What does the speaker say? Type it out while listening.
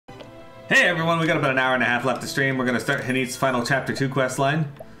Hey everyone, we got about an hour and a half left to stream. We're gonna start Hanit's final chapter 2 quest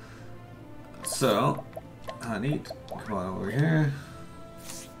line. So, Hanit, come on over here.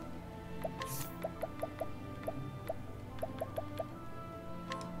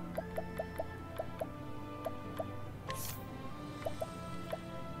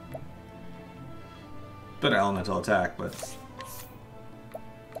 Better elemental attack, but...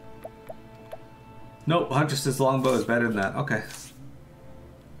 Nope, Huntress's longbow is better than that. Okay.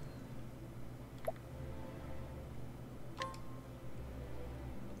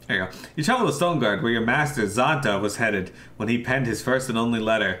 There you go. You travel to Stonegard, where your master Zanta was headed when he penned his first and only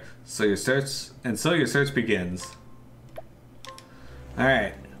letter. So your search begins. All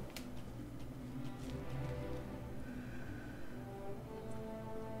right.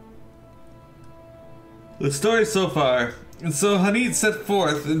 The story so far. And so Hanit set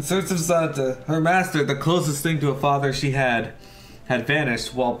forth in search of Zanta. Her master, the closest thing to a father she had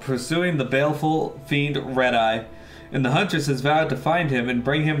vanished while pursuing the baleful fiend Red Eye. And the Huntress has vowed to find him and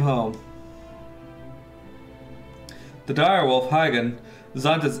bring him home. The direwolf Hagen,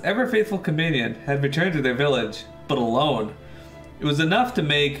 Zanta's ever-faithful companion, had returned to their village, but alone. It was enough to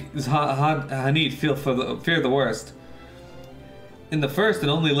make Hanit fear the worst. In the first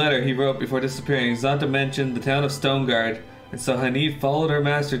and only letter he wrote before disappearing, Zanta mentioned the town of Stonegard, and so Hanit followed her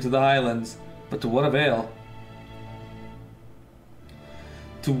master to the highlands. But to what avail?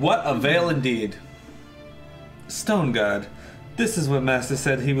 To what avail indeed? Stonegard. This is where master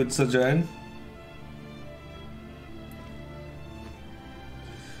said he would sojourn.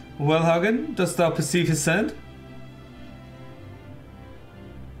 Well, Hagen, dost thou perceive his scent?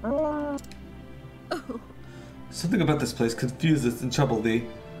 Something about this place confuseth and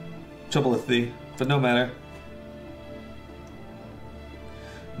troubleth thee, but no matter.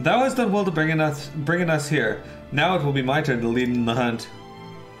 Thou hast done well to bringing us here. Now it will be my turn to lead in the hunt.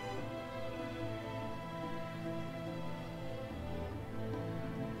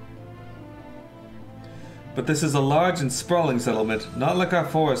 But this is a large and sprawling settlement, not like our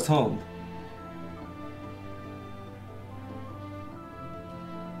forest home.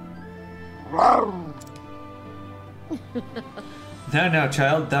 Now,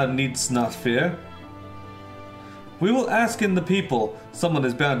 child, thou needst not fear. We will ask in the people. Someone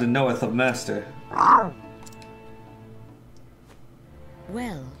is bound to knoweth of master.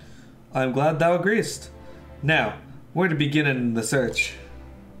 Well. I am glad thou agreest. Now, where to begin in the search?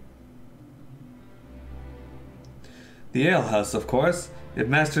 The alehouse, of course. If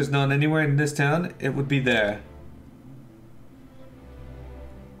master is known anywhere in this town, it would be there.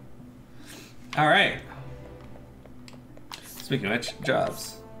 Alright. Speaking of which,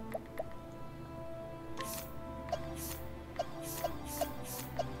 jobs.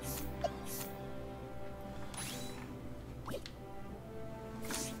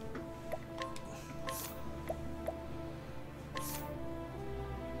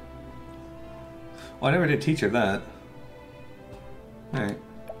 Oh, I never did teach her that. Alright.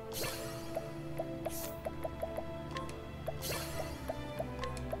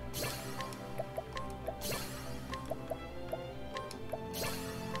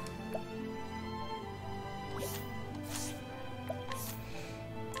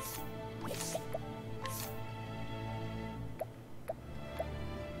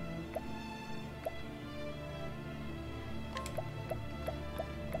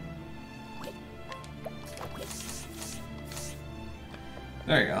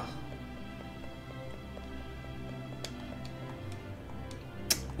 There you go.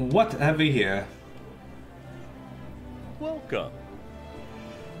 What have we here? Welcome.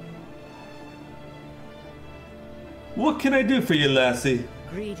 What can I do for you, lassie?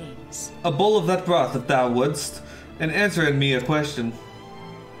 Greetings. A bowl of that broth, if thou wouldst, and answering me a question.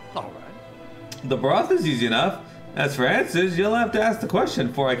 All right. The broth is easy enough. As for answers, you'll have to ask the question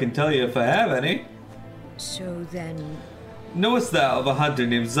before I can tell you if I have any. So then... Knowest thou of a hunter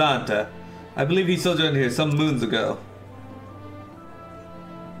named Zanta? I believe he sojourned here some moons ago.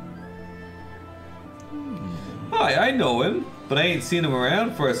 Hi, I know him, but I ain't seen him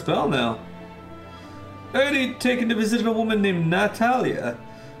around for a spell now. I heard he'd taken to visit a woman named Natalia.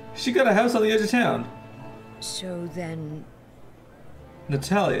 She got a house on the edge of town. So then...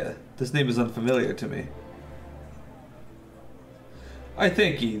 Natalia. This name is unfamiliar to me. I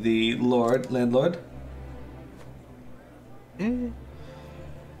thank ye, the landlord.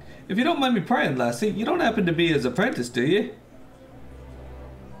 If you don't mind me prying, lassie, you don't happen to be his apprentice, do you?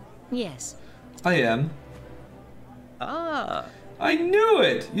 Yes. I am. Ah. I knew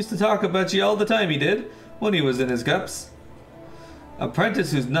it! Used to talk about you all the time, he did, when he was in his cups.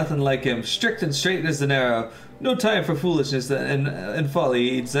 Apprentice who's nothing like him, strict and straight as an arrow. No time for foolishness and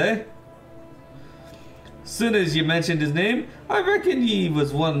folly, he'd say. Soon as you mentioned his name, I reckon he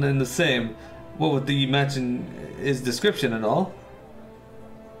was one and the same. What would you mention his description and all?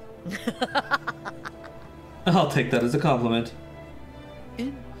 I'll take that as a compliment.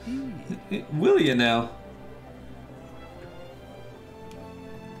 Indeed. Will you now?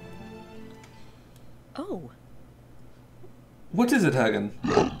 Oh, What is it, Hagen?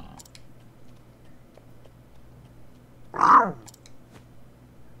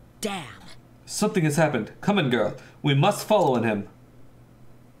 damn. Something has happened. Come in, girl. We must follow in him.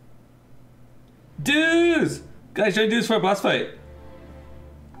 Dudes! Guys, join dudes for a boss fight.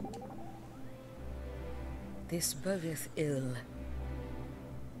 This bodeth ill.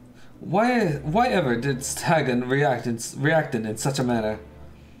 Why ever did Hagen react in such a manner?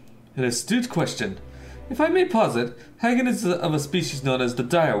 An astute question. If I may posit, Hagen is of a species known as the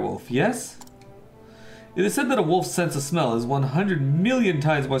direwolf, yes? It is said that a wolf's sense of smell is 100 million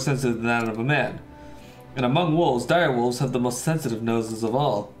times more sensitive than that of a man. And among wolves, direwolves have the most sensitive noses of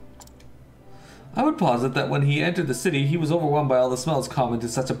all. I would posit that when he entered the city, he was overwhelmed by all the smells common to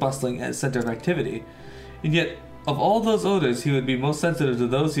such a bustling center of activity. And yet, of all those odors, he would be most sensitive to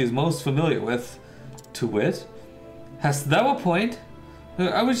those he is most familiar with. To wit? Hast thou a point?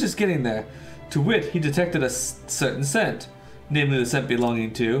 I was just getting there. To wit, he detected a certain scent, namely the scent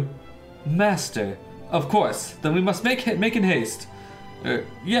belonging to Master. Of course, then we must make in haste.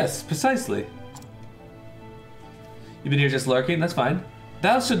 Yes, precisely. You've been here just lurking? That's fine.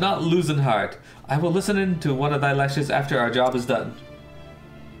 Thou should not lose in heart. I will listen in to one of thy lectures after our job is done.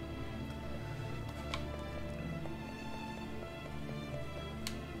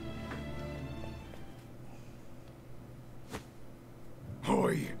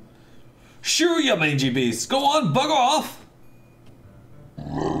 Hoy. Sure, you mangy beast. Go on, bugger off!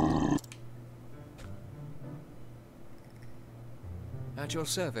 At your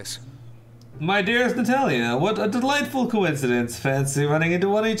service. My dearest Natalia, what a delightful coincidence. Fancy running into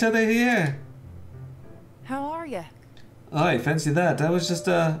one each other here. How are you? Aye, fancy that. I was just,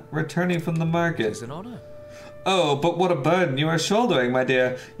 returning from the market. It's an honor. Oh, but what a burden you are shouldering, my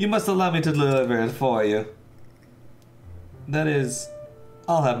dear. You must allow me to deliver it for you. That is,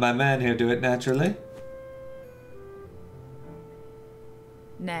 I'll have my man here do it, naturally.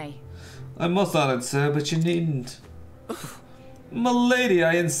 Nay. I'm most honored, sir, but you needn't. Milady,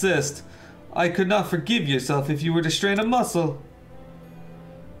 I insist. I could not forgive yourself if you were to strain a muscle.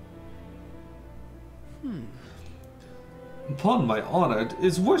 Upon my honor,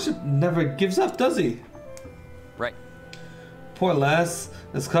 his worship never gives up, does he? Right. Poor lass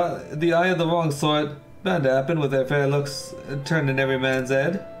has caught the eye of the wrong sort. Bound to happen with their fair looks turning every man's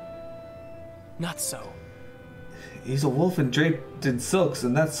head. Not so. He's a wolf and draped in silks,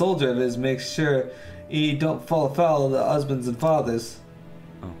 and that soldier of his makes sure he don't fall afoul of the husbands and fathers.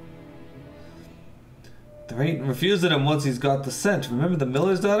 Oh. There ain't refusing him once he's got the scent. Remember the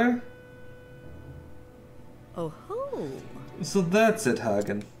miller's daughter? Oh ho. So that's it,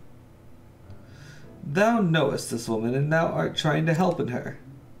 Hagen. Thou knowest this woman, and thou art trying to help in her.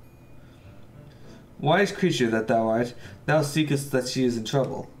 Wise creature that thou art, thou seekest that she is in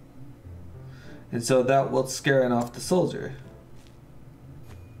trouble. And so thou wilt scaring off the soldier.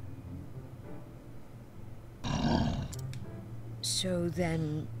 So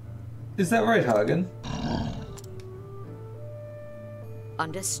then, Is that right, Hagen?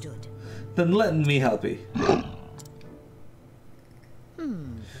 understood. Then let me help ye.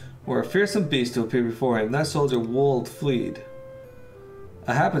 Were a fearsome beast to appear before him, that soldier wold fleed.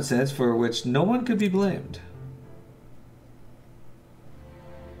 A happenstance for which no one could be blamed.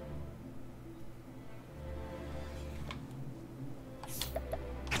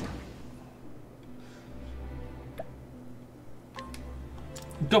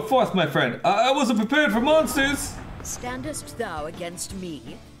 Go forth, my friend. I wasn't prepared for monsters. Standest thou against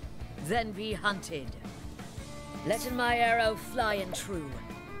me? Then be hunted. Letting my arrow fly and true.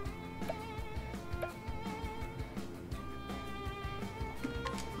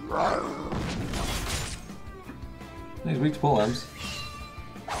 These weak polearms.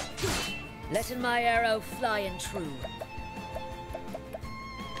 Letting my arrow fly and true.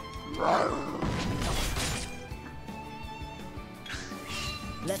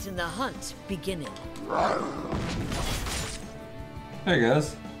 Letting the hunt beginning. There he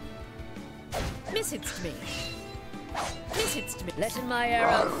goes. Missest me. Missest me. Letting my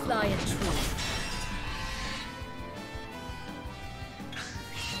arrow fly and true.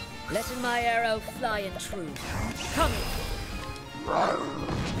 Letting my arrow fly and true. Coming.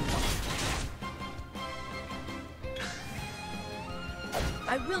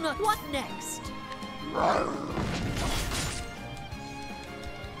 I will not. What next?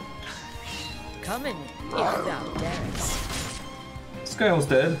 come in if thou darest. This guy almost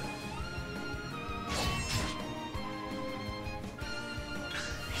dead.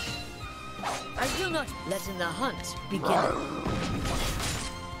 I will not let in the hunt begin.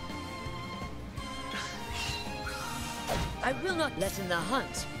 I will not let in the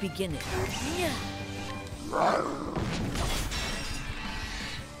hunt begin.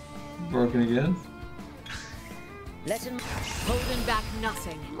 Broken again. Let him holding back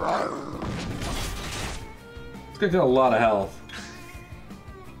nothing. This guy got a lot of health.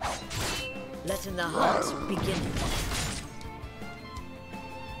 Let in the hunt begin.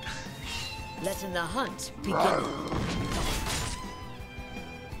 Let in the hunt begin.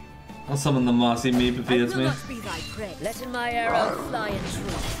 I'll summon the mossy meep if he hits me. I will not be thy prey. Let in my arrow fly in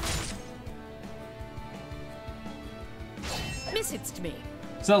truth. Missest me.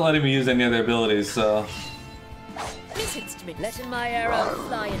 It's not letting me use any of their abilities, so. Missest me. Let in my arrow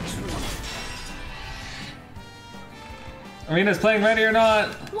fly in truth. Arena's playing ready or not?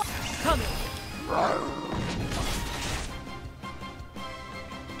 What? Coming.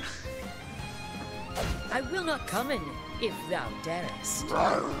 I will not come in if thou darest.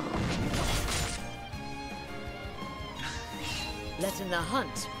 Let in the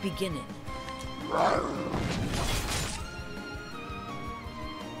hunt beginning.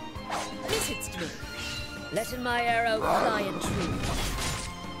 Missest me. Let in my arrow fly in truth.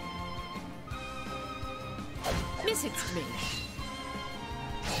 Missest me.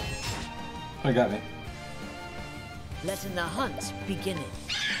 Oh, got me. Let in the hunt beginning.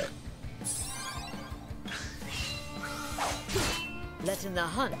 Let in the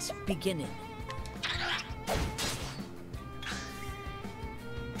hunt beginning.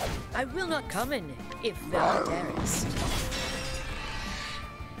 I will not come in if thou darest.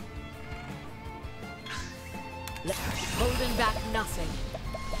 Holding back nothing.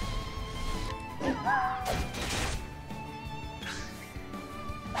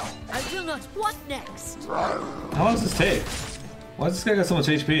 I will not. What next? How long does this take? Why does this guy got so much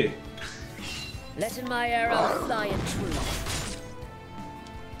HP? Let in my arrow fly in truth.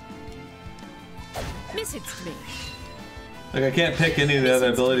 Missest me. Like, I can't pick any of the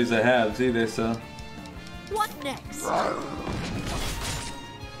other abilities I have either, so. What next?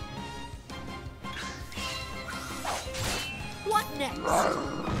 What next?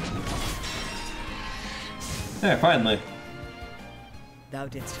 Yeah, finally. Thou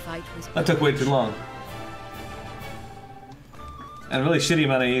didst fight with. That took way too long. And a really shitty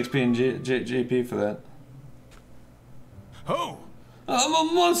amount of EXP and JP for that. Oh! I'm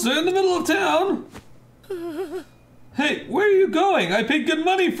a monster in the middle of town! Hey, where are you going? I paid good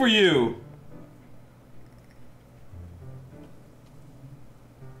money for you!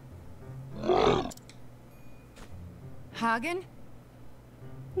 Hagen?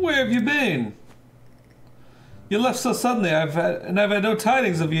 Where have you been? You left so suddenly, I've had no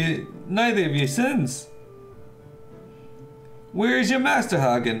tidings of you, neither of you since. Where is your master,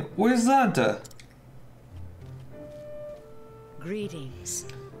 Hagen? Where's Zanta? Greetings.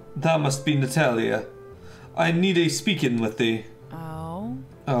 Thou must be Natalia. I need a speaking with thee. Oh?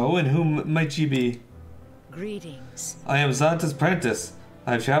 Oh, and whom might ye be? Greetings. I am Zanta's prentice.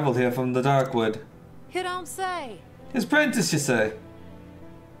 I have traveled here from the Darkwood. You don't say. His prentice, you say?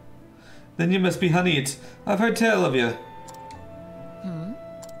 Then you must be Hanit. I've heard tell of you.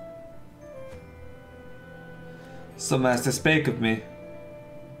 So master spake of me.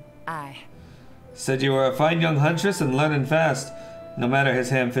 Aye. Said you were a fine young huntress and learning fast, no matter his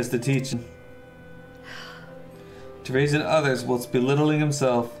ham-fisted teaching. To raising others whilst belittling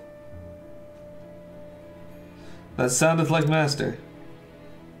himself. That soundeth like master.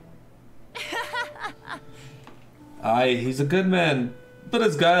 Aye, he's a good man, but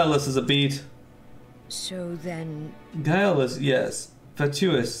as guileless as a beet. So then. Guileless, yes.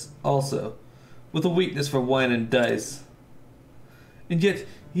 Fatuous, also. With a weakness for wine and dice. And yet,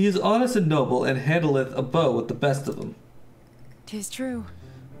 he is honest and noble, and handleth a bow with the best of them. 'Tis true.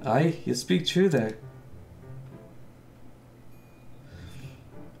 Aye, you speak true there.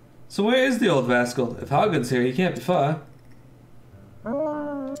 So where is the old rascal? If Hagen's here, he can't be far.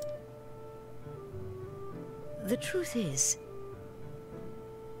 The truth is.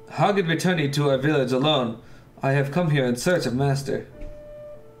 Hagen returning to our village alone. I have come here in search of master.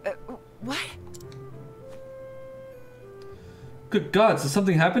 What? Good gods, has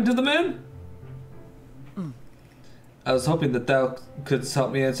something happened to the man? I was hoping that thou couldst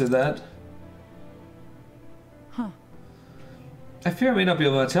help me answer that. Huh. I fear I may not be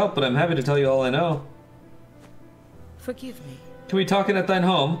of much help, but I'm happy to tell you all I know. Forgive me. Can we talk in at thine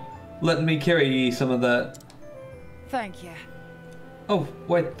home? Let me carry ye some of that. Thank you. Oh,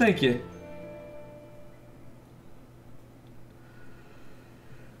 why, thank you.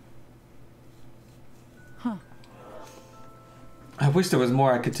 wish there was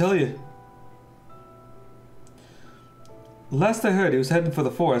more I could tell you. Last I heard, he was heading for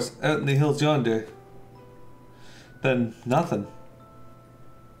the forest out in the hills yonder. Then nothing.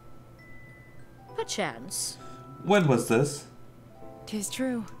 Perchance. When was this? 'Tis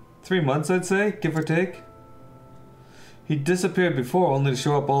true. 3 months, I'd say, give or take. He disappeared before, only to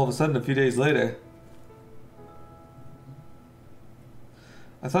show up all of a sudden a few days later.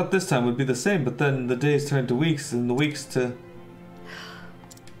 I thought this time would be the same, but then the days turned to weeks, and the weeks to...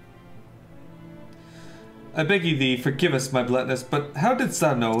 I beg you thee, forgive us, my bluntness, but how didst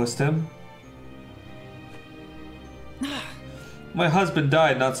thou knowest him? My husband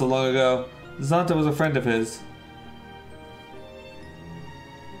died not so long ago. Zanta was a friend of his.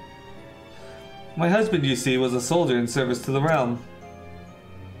 My husband, you see, was a soldier in service to the realm.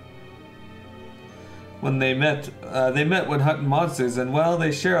 When they met when hunting monsters, and well,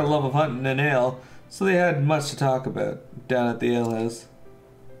 they share a love of hunting and ale, so they had much to talk about down at the alehouse.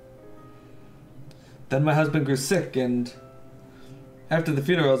 Then my husband grew sick, and after the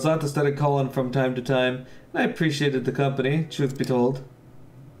funeral, Zanta started calling from time to time, and I appreciated the company, truth be told.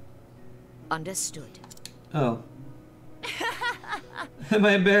 Understood. Oh. Am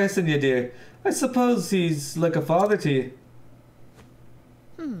I embarrassing you, dear? I suppose he's like a father to you.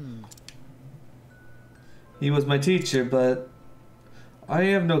 He was my teacher, but I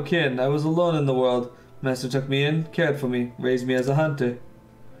have no kin. I was alone in the world. Master took me in, cared for me, raised me as a hunter.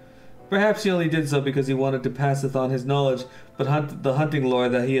 Perhaps he only did so because he wanted to passeth on his knowledge, but the hunting lore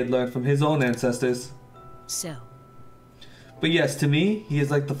that he had learned from his own ancestors. So. But yes, to me, he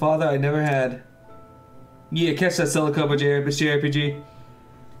is like the father I never had. Yeah, catch that Silicoba JRPG.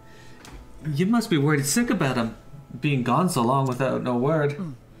 You must be worried sick about him, being gone so long without no word.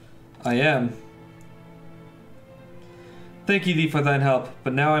 I am. Thank ye thee for thine help,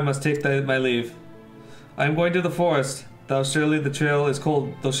 but now I must take my leave. I am going to the forest. Though surely the trail is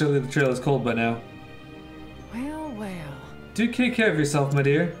cold by now. Well, well. Do take care of yourself, my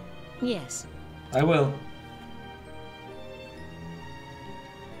dear. Yes. I will.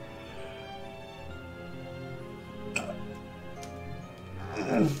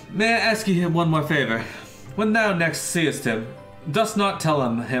 May I ask you one more favor? When thou next seest him, dost not tell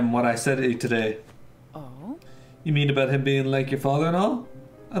him what I said to you today. Oh? You mean about him being like your father and all?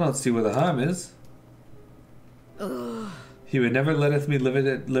 I don't see where the harm is. Ugh. He would never letteth me live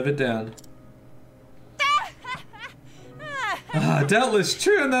it down. Doubtless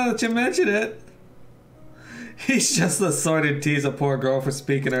true now that you mention it. He's just the sordid tease a poor girl for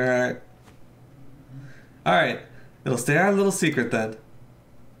speaking her heart. Alright, it'll stay our little secret then.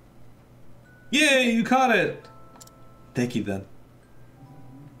 Yay, you caught it! Thank you then.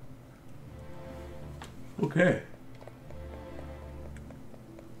 Okay.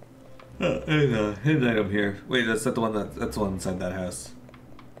 Hidden item here. Wait, that's not the one that's the one inside that house.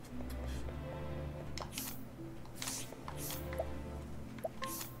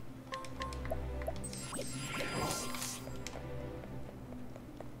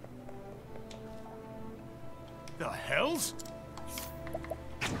 The hells?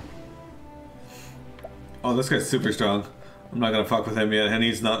 Oh, this guy's super strong. I'm not gonna fuck with him yet, and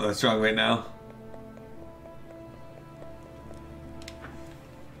he's not that strong right now.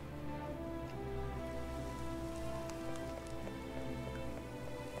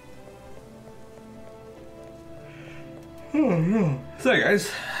 So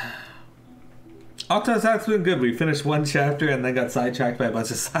guys, Octopath's been good. We finished one chapter and then got sidetracked by a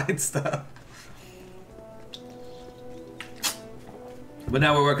bunch of side stuff. But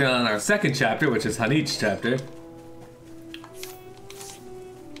now we're working on our second chapter, which is Hanit's chapter.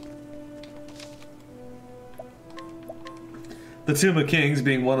 The Tomb of Kings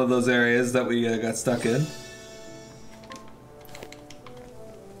being one of those areas that we got stuck in.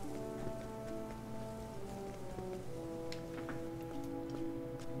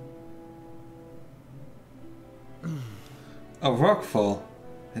 A rockfall,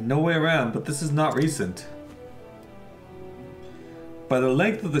 and no way around, but this is not recent. By the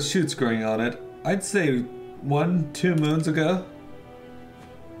length of the shoots growing on it, I'd say 1-2 moons ago.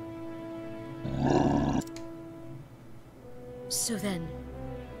 So then...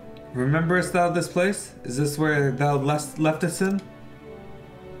 Rememberest thou this place? Is this where thou left us in?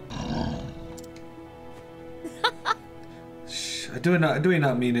 Shh, I do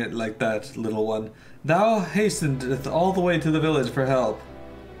not mean it like that, little one. Thou hastened all the way to the village for help.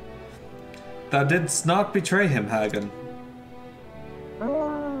 Thou didst not betray him, Hagen.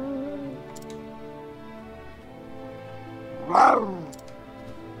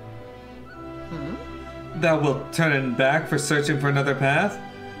 Thou wilt turn back for searching for another path?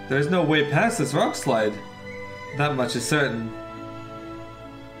 There is no way past this rock slide. That much is certain.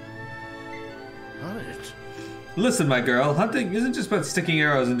 Listen, my girl, hunting isn't just about sticking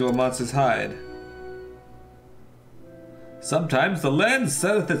arrows into a monster's hide. Sometimes the land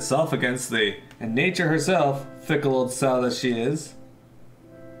setteth itself against thee, and nature herself, fickle old sow that she is.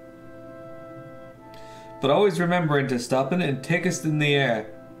 But always remembering to stop in and takest in the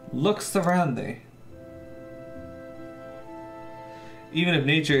air, looks around thee. Even if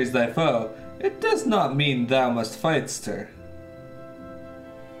nature is thy foe, it does not mean thou must fight'st her.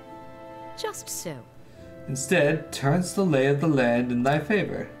 Just so. Instead, turns the lay of the land in thy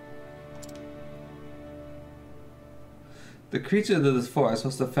favor. The creatures of this forest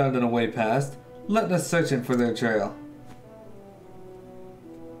must have found a way past. Let us search him for their trail.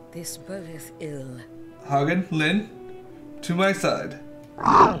 This bodeth ill. Hagen, Lynn, to my side.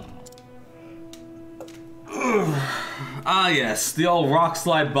 Ah yes, the old rock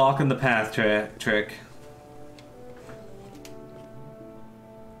slide balk in the path trick.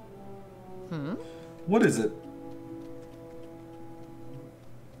 What is it?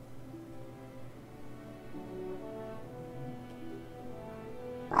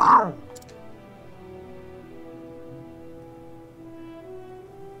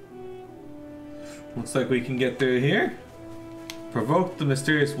 Looks like we can get through here. Provoke the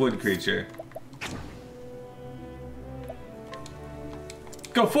mysterious wood creature.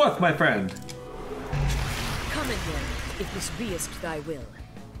 Go forth, my friend! Come in then, if this beest thy will.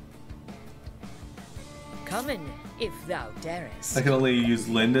 Come in, if thou darest. I can only use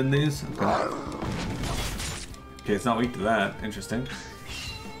Lind in these? Okay. Okay, it's not weak to that. Interesting.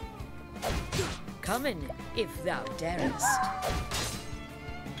 Come in, if thou darest.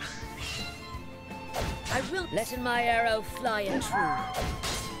 I will let in my arrow fly and true.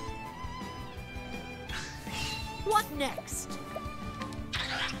 What next?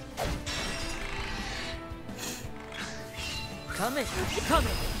 Come in, come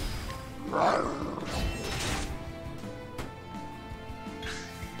in.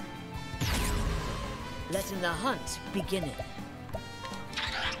 Letting the hunt begin.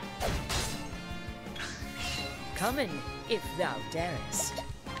 Come in, if thou darest.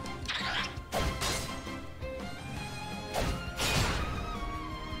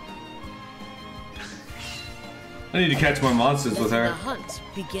 I need to catch more monsters with her. The hunt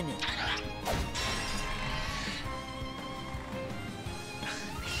beginning.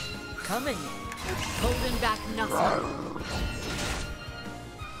 Coming, holding back nothing.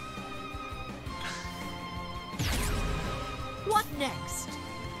 What next?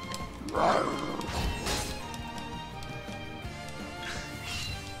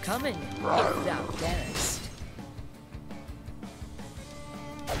 Coming, if thou darest.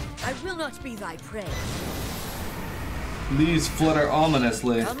 I will not be thy prey. Leaves flutter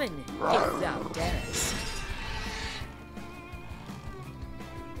ominously. Come in, if thou darest.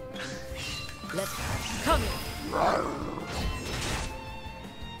 Let come in.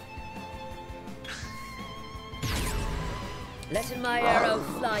 Letting my arrow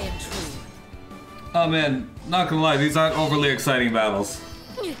fly and true. Oh man, not gonna lie, these aren't overly exciting battles.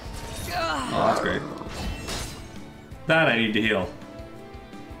 Oh, that's great. That I need to heal.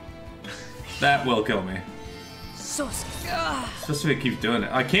 That will kill me. Just if it keeps doing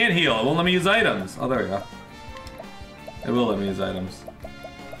it. I can't heal, it won't let me use items. Oh, there we go. It will let me use items.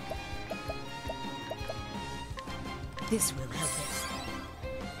 This will help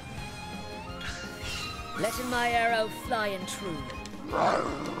it. Letting my arrow fly and true.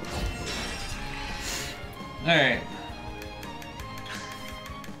 Alright.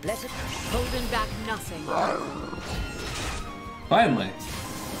 Let it holding back nothing. Finally.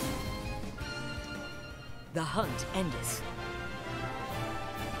 The hunt endeth.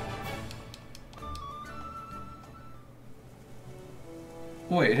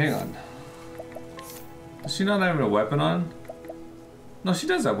 Wait, hang on. Does she not have a weapon on? No, she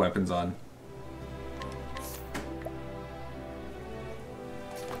does have weapons on.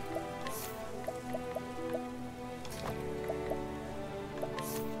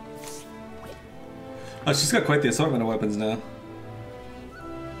 Oh, she's got quite the assortment of weapons now.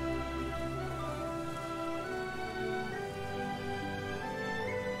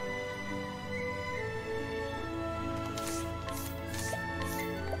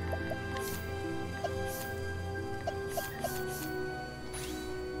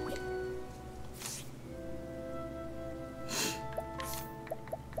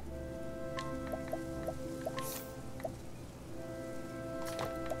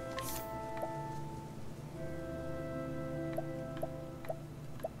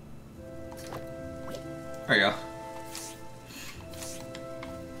 There you go.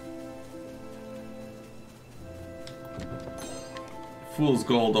 Fool's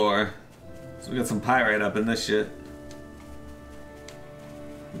gold ore. So we got some pyrite up in this shit.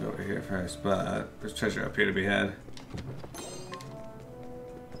 We'll go over here first, but there's treasure up here to be had.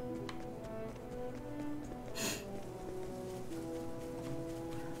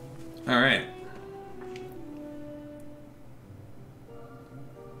 Alright.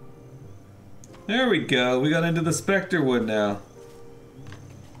 There we go. We got into the Spectre Wood now.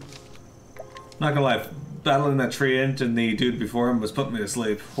 Not gonna lie, battling that treant and the dude before him was putting me to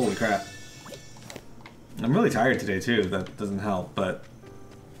sleep. Holy crap. I'm really tired today too. That doesn't help, but...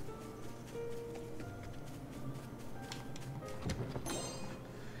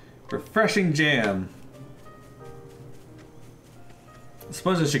 Refreshing jam. I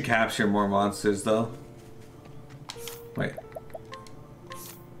suppose I should capture more monsters though. Wait.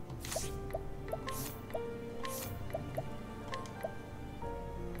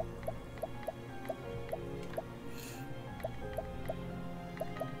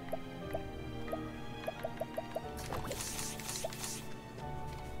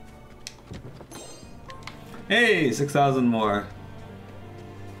 Hey, 6,000 more.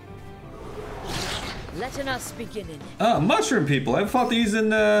 Letting us begin in. Mushroom people. I've fought these in,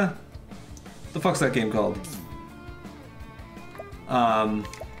 the fuck's that game called?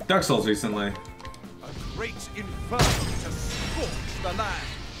 Dark Souls recently. A great inferno to scorch the land.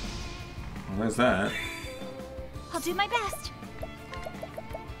 Where's that? I'll do my best.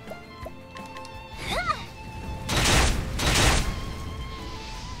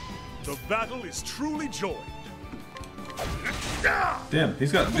 The battle is truly joined. Damn,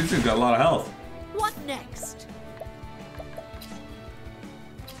 these guys got a lot of health. What next?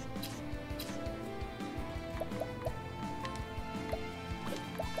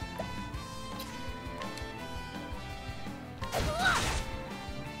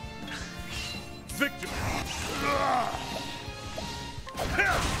 Victory.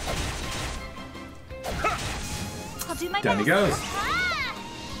 I'll do my Down he best. goes.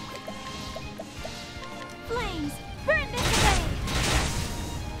 Flames, burn this away.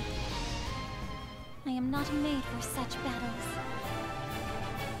 I am not made for such battles.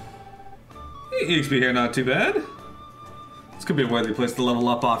 Hey, EXP here, not too bad. This could be a worthy place to level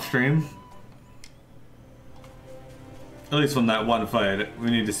up off stream. At least from that one fight.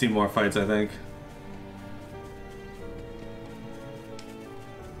 We need to see more fights, I think.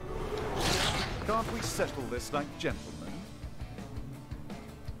 Can't we settle this like gentlemen?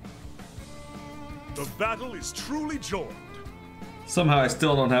 The battle is truly joined. Somehow I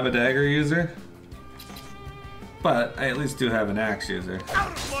still don't have a dagger user. But I at least do have an axe user.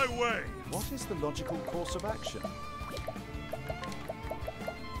 Out of my way! What is the logical course of action?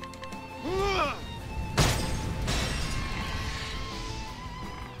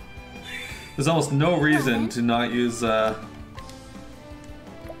 There's almost no reason to not use, There.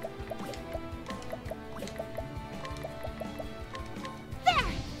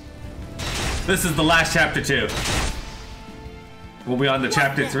 This is the last chapter 2. We'll be on to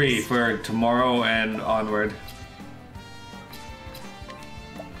chapter 3 for tomorrow and onward.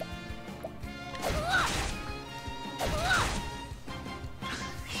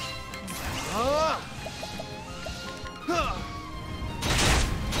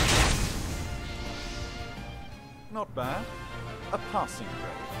 Not bad. A passing grade.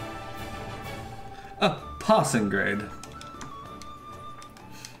 A passing grade.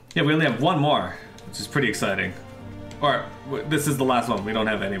 Yeah, we only have one more, which is pretty exciting. Or, this is the last one. We don't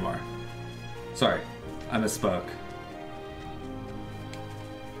have any more. Sorry, I misspoke.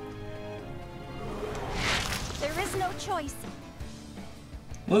 There is no choice.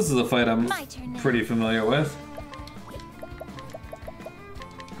 Well, this is a fight I'm My turn now. pretty familiar with.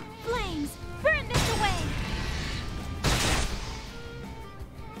 Flames, burn this away.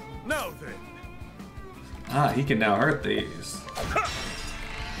 Now then. Ah, he can now hurt these.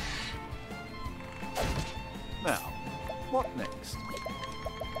 Now, what next?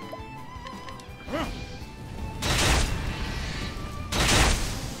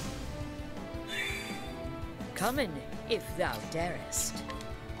 Come in, if thou darest.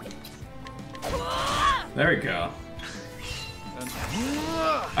 There we go. And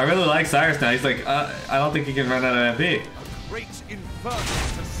I really like Cyrus now. He's like, I don't think he can run out of MP. A great inferno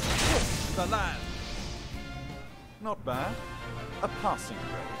to scorch the land. not bad. A passing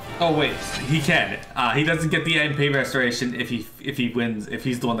grade. Oh wait, he can. He doesn't get the MP restoration if he wins, if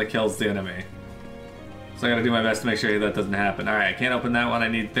he's the one that kills the enemy. So I gotta do my best to make sure that doesn't happen. Alright, I can't open that one. I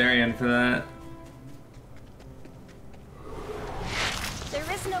need Therian for that.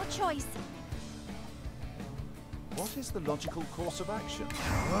 There is no choice. What is the logical course of action?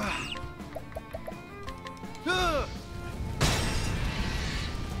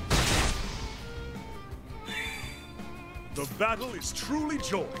 The battle is truly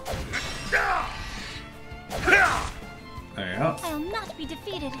joined. There you go. I'll not be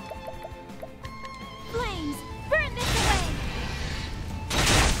defeated. Flames, burn this away!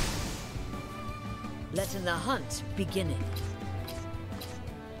 Letting the hunt begin.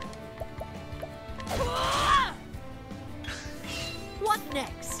 What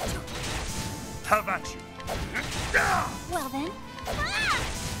next? Have at you. Well then. Ah!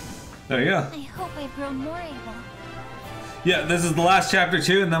 There you go. I hope I've grown more able. Yeah, this is the last chapter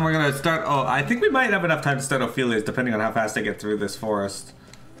too, and then we're gonna start. Oh, I think we might have enough time to start Ophelia's, depending on how fast I get through this forest.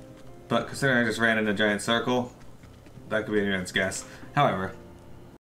 But considering I just ran in a giant circle, that could be anyone's guess. However,